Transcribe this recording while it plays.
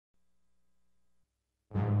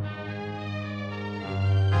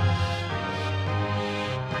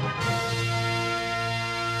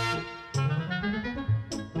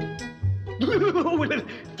Well,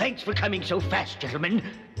 thanks for coming so fast, gentlemen.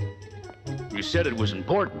 You said it was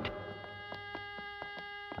important.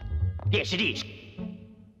 Yes, it is.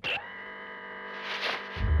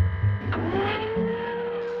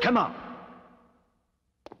 Come on.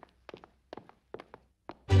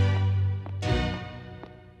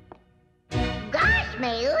 Gosh,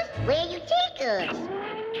 Mayos, where you take us?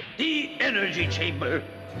 The energy chamber.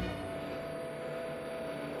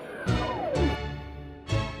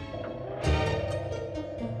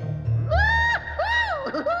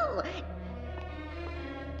 Woo-hoo!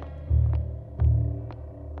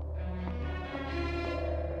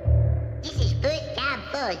 This is first time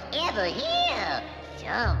Fuzz ever here.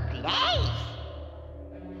 Someplace.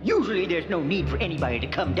 Usually there's no need for anybody to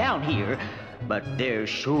come down here, but there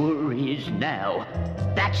sure is now.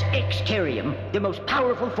 That's X-Kerium, the most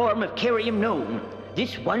powerful form of Kerium known.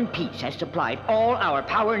 This one piece has supplied all our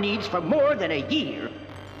power needs for more than a year.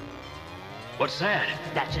 What's that?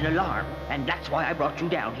 That's an alarm, and that's why I brought you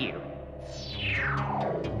down here.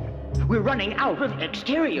 We're running out of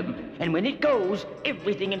X-Kerium, and when it goes,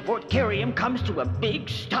 everything in Fort Kerium comes to a big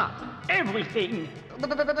stop. Everything.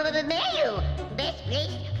 Mayo, best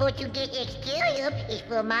place for to get X-Kerium is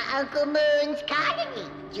for my Uncle Murn's colony.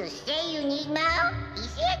 Just say you need more, he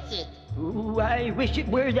sends it. Ooh, I wish it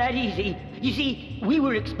were that easy. You see, we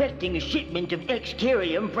were expecting a shipment of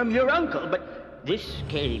X-Kerium from your uncle, but this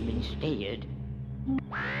came instead.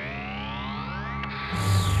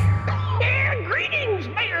 Greetings,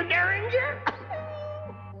 Mayor Derringer.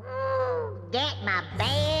 Ooh, that my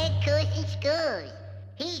bad cousin Scuzz.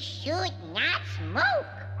 He should not smoke.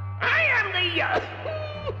 I am the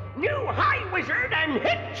new High Wizard and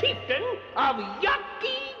Head Chieftain of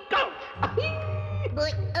Yucky Gulch.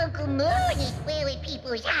 But Uncle Murn is Prairie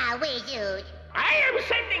People's High Wizard. I am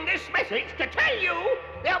sending this message to tell you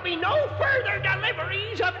there'll be no further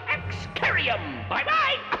deliveries of X-Kerium.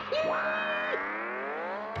 Bye-bye.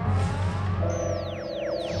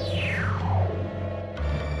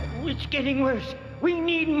 It's getting worse. We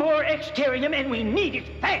need more X-Kerium, and we need it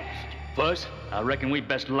fast. Fuzz, I reckon we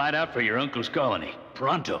best light out for your uncle's colony.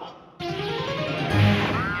 Pronto.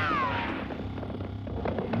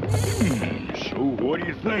 So what do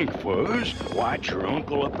you think, Fuzz? Why'd your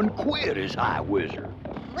uncle up and quit as High Wizard?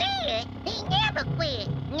 Quit? He never quit.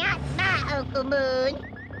 Not my Uncle Murn.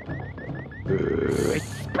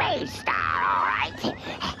 It's BraveStarr, all right.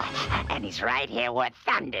 And he's right here where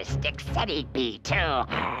Thunderstick said he'd be, too.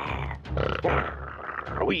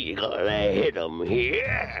 we gonna hit him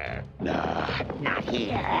here? Nah, not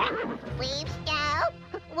here. BraveStarr,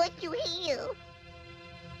 what you hear?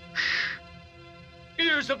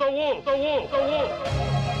 Ears of the wolf, the wolf, the wolf.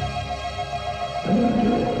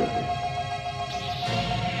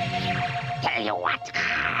 Tell you what,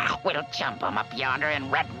 we'll jump him up yonder in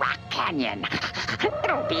Red Rock Canyon.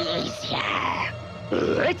 It'll be easier.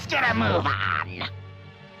 Let's get a move on.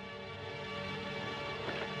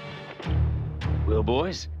 Well,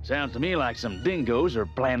 boys, sounds to me like some dingoes are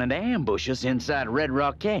planning to ambush us inside Red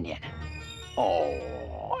Rock Canyon.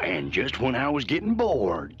 Oh, and just when I was getting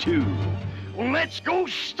bored, too. Let's go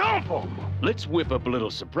stomp them! Let's whip up a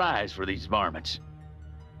little surprise for these varmints.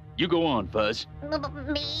 You go on, Fuzz.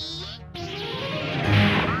 Me?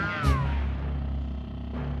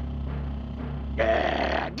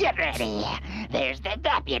 Get ready. There's the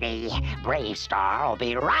deputy. BraveStarr will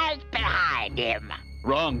be right behind him.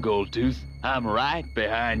 Wrong, Goldtooth. I'm right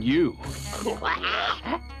behind you.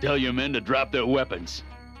 Tell your men to drop their weapons.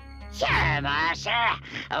 Sure, Marshal.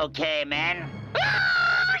 Okay, men. Get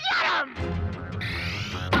him!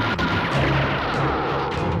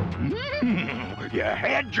 You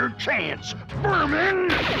had your chance, vermin!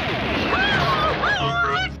 Let's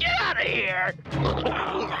get out of here!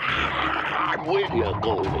 I'm with you,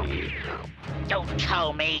 Goldie. Don't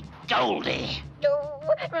call me Goldie. No,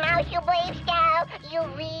 Marshal BraveStarr, you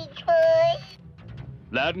read first.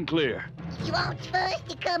 Loud and clear. You want Fuzz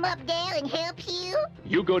to come up there and help you?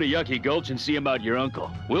 You go to Yucky Gulch and see about your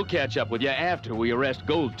uncle. We'll catch up with you after we arrest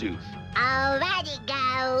Goldtooth. Alrighty,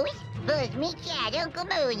 goes. Fuzz, meet you at Uncle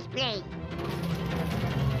Murn's place.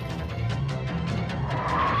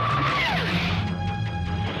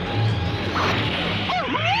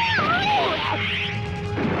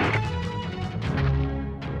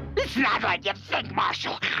 It's not like you think,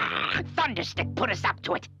 Marshal. Thunderstick put us up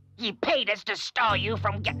to it. He paid us to stall you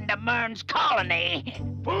from getting to Murn's colony.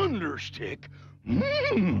 Thunderstick?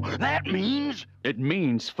 That means... It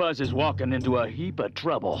means Fuzz is walking into a heap of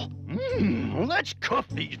trouble. Let's cuff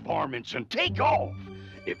these varmints and take off.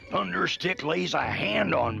 If Thunderstick lays a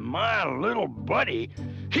hand on my little buddy,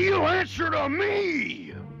 he'll answer to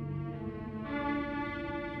me!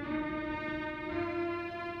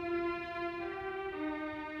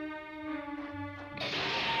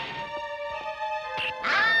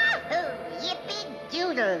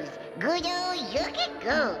 Fuzz, good old Yucky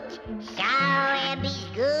Goat. Sure, it's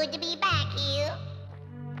good to be back here.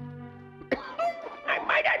 I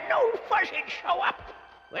might have known Fuzzy'd show up.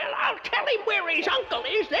 Well, I'll tell him where his uncle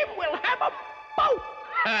is, then we'll have a boat.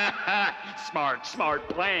 Smart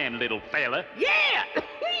plan, little fella. Yeah!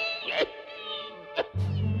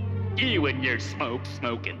 You and your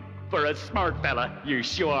smoking. For a smart fella, you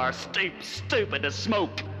sure are stupid to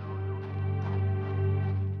smoke.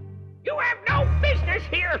 You have no business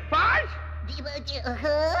here, Fuzz.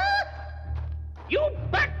 Huh? You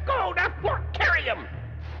back go to X-Kerium.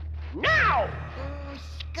 Now! Oh,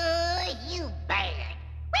 Scuzz, you bad.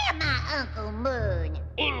 Where my Uncle Murn?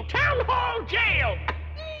 In Town Hall Jail.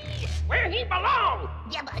 Where he belongs.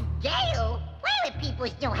 Yeah, but jail? Prairie People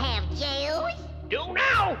don't have jails. Do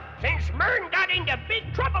now, since Murn got into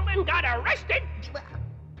big trouble and got arrested.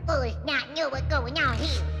 Fuzz not know what's going on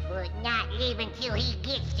here, but not leave until he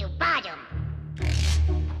gets to bottom.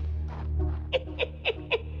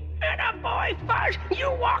 Atta boy, Fuzz,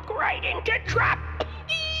 you walk right into trap.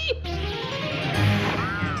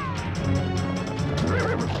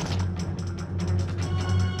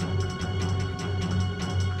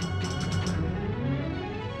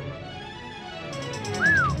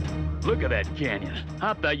 Look at that canyon.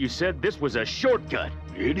 I thought you said this was a shortcut.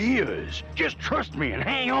 It is. Just trust me and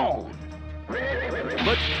hang on.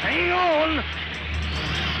 But Hang on!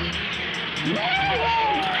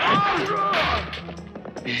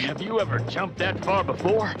 have you ever jumped that far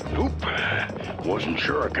before? Nope. Wasn't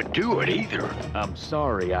sure I could do it either. I'm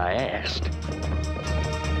sorry I asked.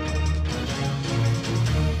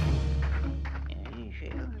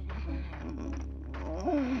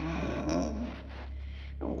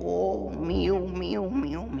 Oh, meow, meow,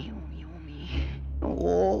 meow, meow, meow, meow.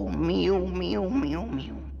 Oh, meow, meow, meow,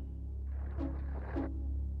 meow.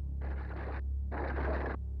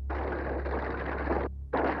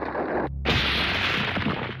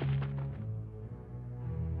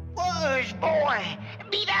 Fuzz, boy,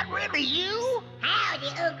 be that really you? Howdy,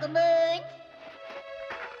 Uncle Murn.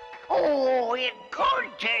 Oh, it's good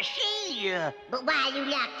to see you. But why you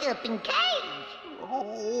locked up in cage?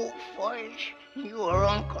 Oh, Fuzz, your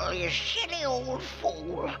uncle is silly old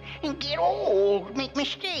fool. Get old, make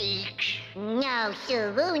mistakes. No,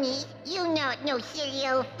 Sir Rooney, you not no silly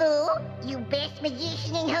old fool. You best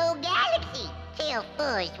magician in whole galaxy. Tell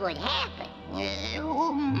Fuzz what happened.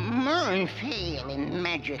 Oh, Murn fail in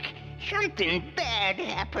magic. Something bad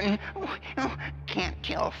happened. Oh, can't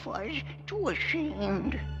tell Fuzz. Too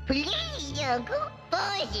ashamed. Please, Uncle.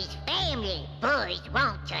 Fuzz is family. Fuzz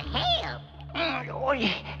want to help. Oh,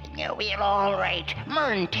 yeah, well, all right.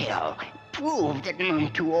 Murn tell. Prove that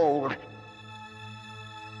Murn too old.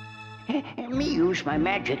 Me use my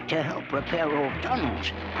magic to help repair old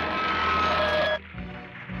tunnels.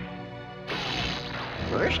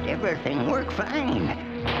 First, everything worked fine.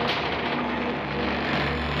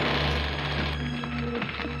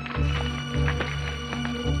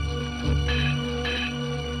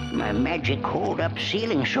 My magic hold up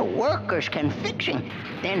ceiling so workers can fixing.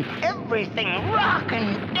 Then everything rock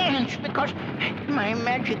and dance because my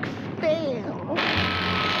magic fail.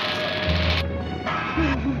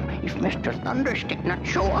 If Mr. Thunderstick not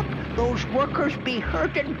show up, those workers be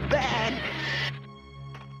hurted bad.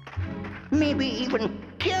 Maybe even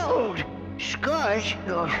killed. Scuzz,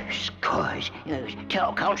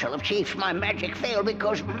 tell Council of Chiefs my magic failed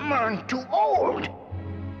because Murn too old.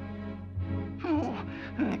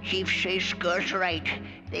 Chief says Scuzz right.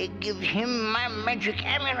 They give him my magic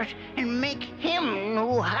amulet and make him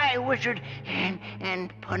new high wizard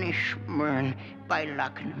and punish Murn by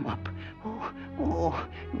locking him up.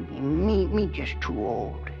 Me just too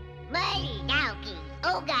old. Buddy donkeys,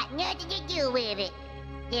 all got nothing to do with it.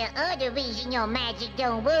 The other reason your magic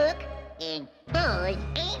don't work, and Fuzz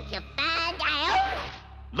ain't to find out.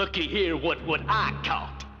 Looky here, what I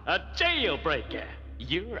caught. A jailbreaker.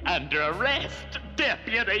 You're under arrest,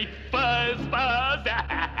 Deputy Fuzz.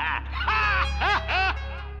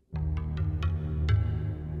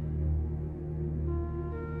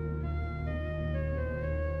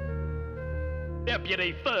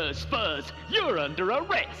 Deputy Fuzz, you're under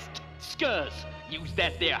arrest. Scuzz, use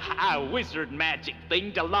that there high wizard magic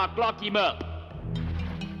thing to lock him up.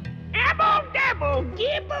 Abble dabble,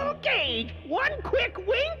 gibble gauge. One quick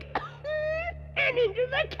wink, and into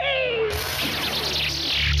the cage.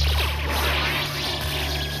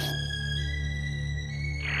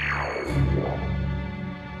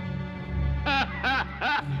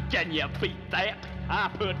 Can you beat that? I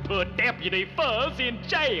put Deputy Fuzz in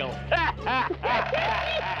jail.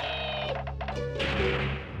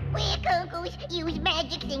 Quick, uncles, use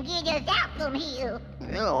magic and get us out from here.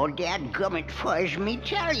 Oh, dadgummit, Fuzz, me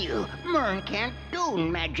tell you. Murn can't do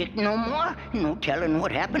magic no more. No telling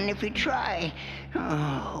what happened if he try.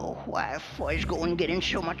 Oh, why Fuzz go and get in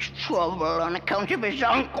so much trouble on account of his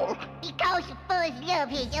uncle? Because Fuzz love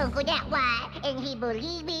his uncle, that why. And he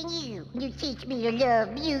believe in you. You teach me to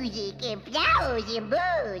love music and flowers and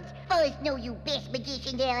birds. Fuzz know you best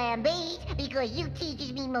magician there and be, because you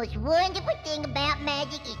teaches me most wonderful thing about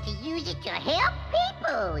magic is to use it to help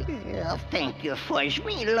people. Oh, thank you, Fuzz.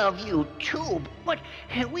 Me love you too, but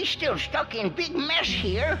we still stuck in big mess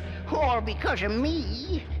here, all because of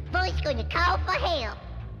me. Fuzz gonna call for help.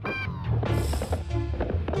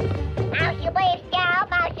 Mouse your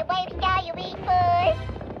BraveStarr, you read Fuzz?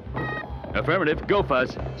 Affirmative. Go,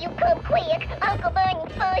 Fuzz. You come quick. Uncle Murn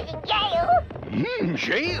and Fuzz in jail.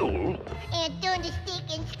 Jail? And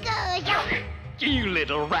Thunderstick and Scuzz. You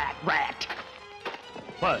little rat.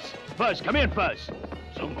 Fuzz, come in, Fuzz.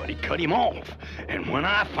 Somebody cut him off. And when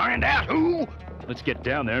I find out who... Let's get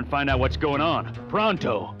down there and find out what's going on.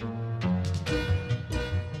 Pronto.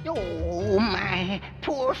 Oh, my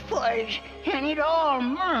poor Fuzz. And it all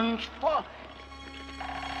Murn's fault.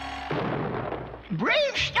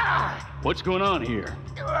 BraveStarr! What's going on here?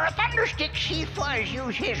 Thunderstick see Fuzz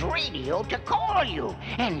use his radio to call you,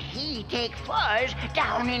 and he take Fuzz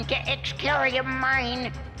down into X-Kerium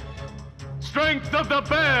mine. Strength of the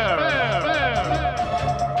bear!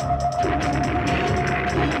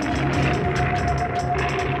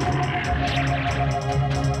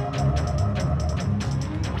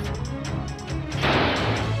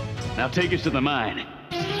 Now take us to the mine.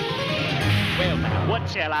 Well, now, what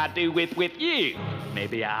shall I do with you?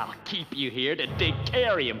 Maybe I'll keep you here to dig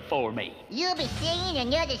Kerium for me. You'll be singing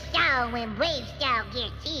another song when BraveStarr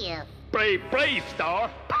gets here. BraveStarr?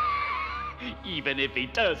 Even if he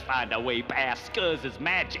does find a way past Scuzz's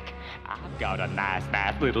magic, I've got a nice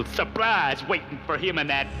little surprise waiting for him and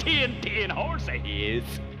that tin horse of his.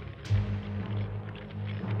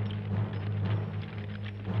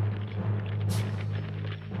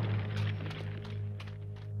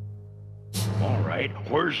 All right,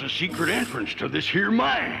 where's the secret entrance to this here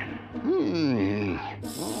mine?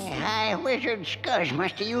 High Wizard Scuzz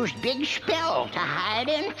must have used big spell to hide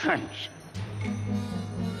entrance.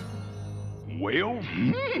 Well,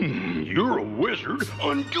 you're a wizard.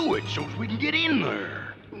 Undo it so we can get in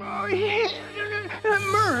there.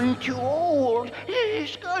 Murn too old.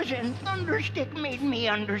 Scuzz and Thunderstick made me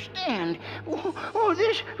understand. Oh,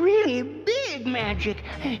 this really big magic.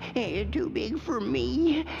 Too big for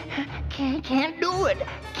me. Can't do it.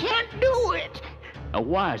 Can't do it. A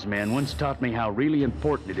wise man once taught me how really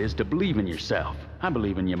important it is to believe in yourself. I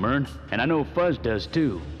believe in you, Murn, and I know Fuzz does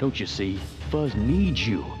too. Don't you see? Fuzz needs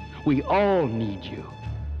you. We all need you.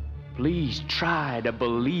 Please try to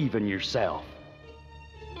believe in yourself.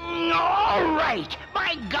 All right.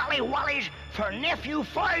 By golly wallies, for Nephew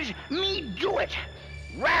Fuzz, me do it.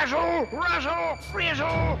 Razzle, ruzzle,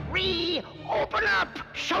 frizzle, open up.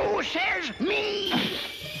 So says me.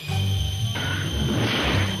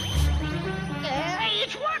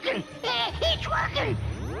 It's working. It's working.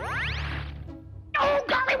 Oh,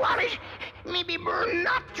 golly wallies. Maybe Murn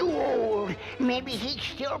not too old. Maybe he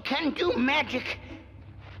still can do magic.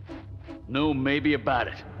 No maybe about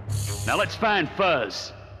it. Now let's find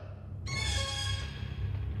Fuzz.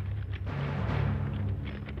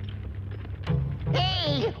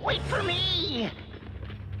 Hey, wait for me.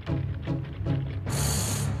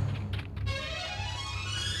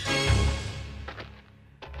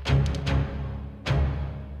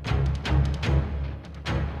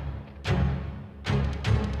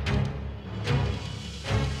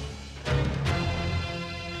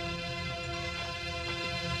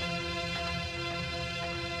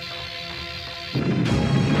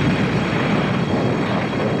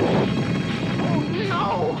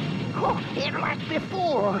 Like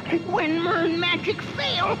before, when Murn magic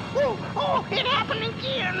failed. Oh, it happened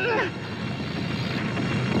again.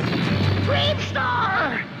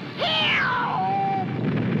 BraveStarr! Help!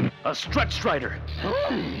 A Stretch Strider.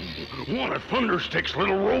 One of Thunderstick's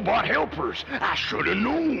little robot helpers. I should have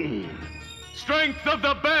known. Strength of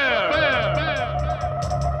the bear!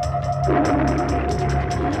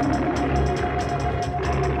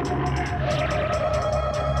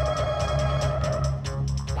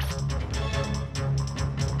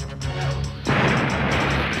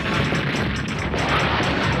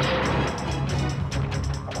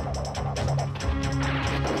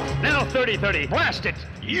 Now 30-30, blast it!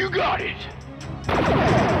 You got it!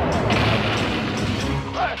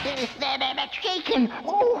 That's shaking.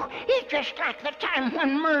 Oh, it's just like the time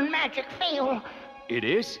when Murn magic failed. It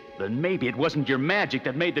is? Then maybe it wasn't your magic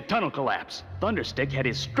that made the tunnel collapse. Thunderstick had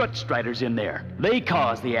his strut striders in there. They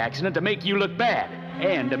caused the accident to make you look bad,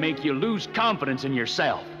 and to make you lose confidence in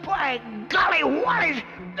yourself. By golly, Wise,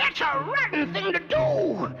 that's a rotten thing to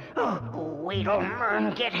do. Oh, wait till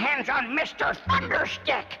Murn get hands on Mr.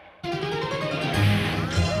 Thunderstick.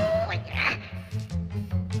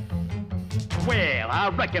 Well, I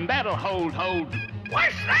reckon that'll hold.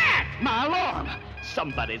 What's that? My alarm!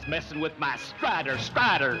 Somebody's messing with my striders.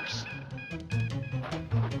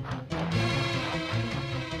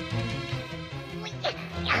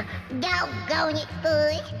 Doggone it,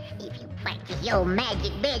 Fuzz. If you practice your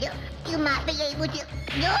magic better, you might be able to...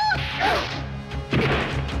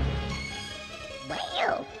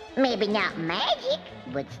 Well, maybe not magic,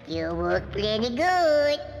 but still work plenty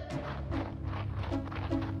good.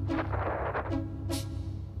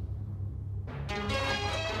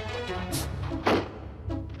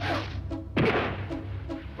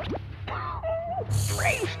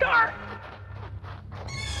 BraveStarr!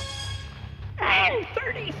 And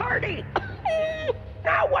 30-30.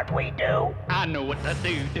 Now what we do? I know what to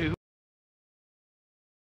do.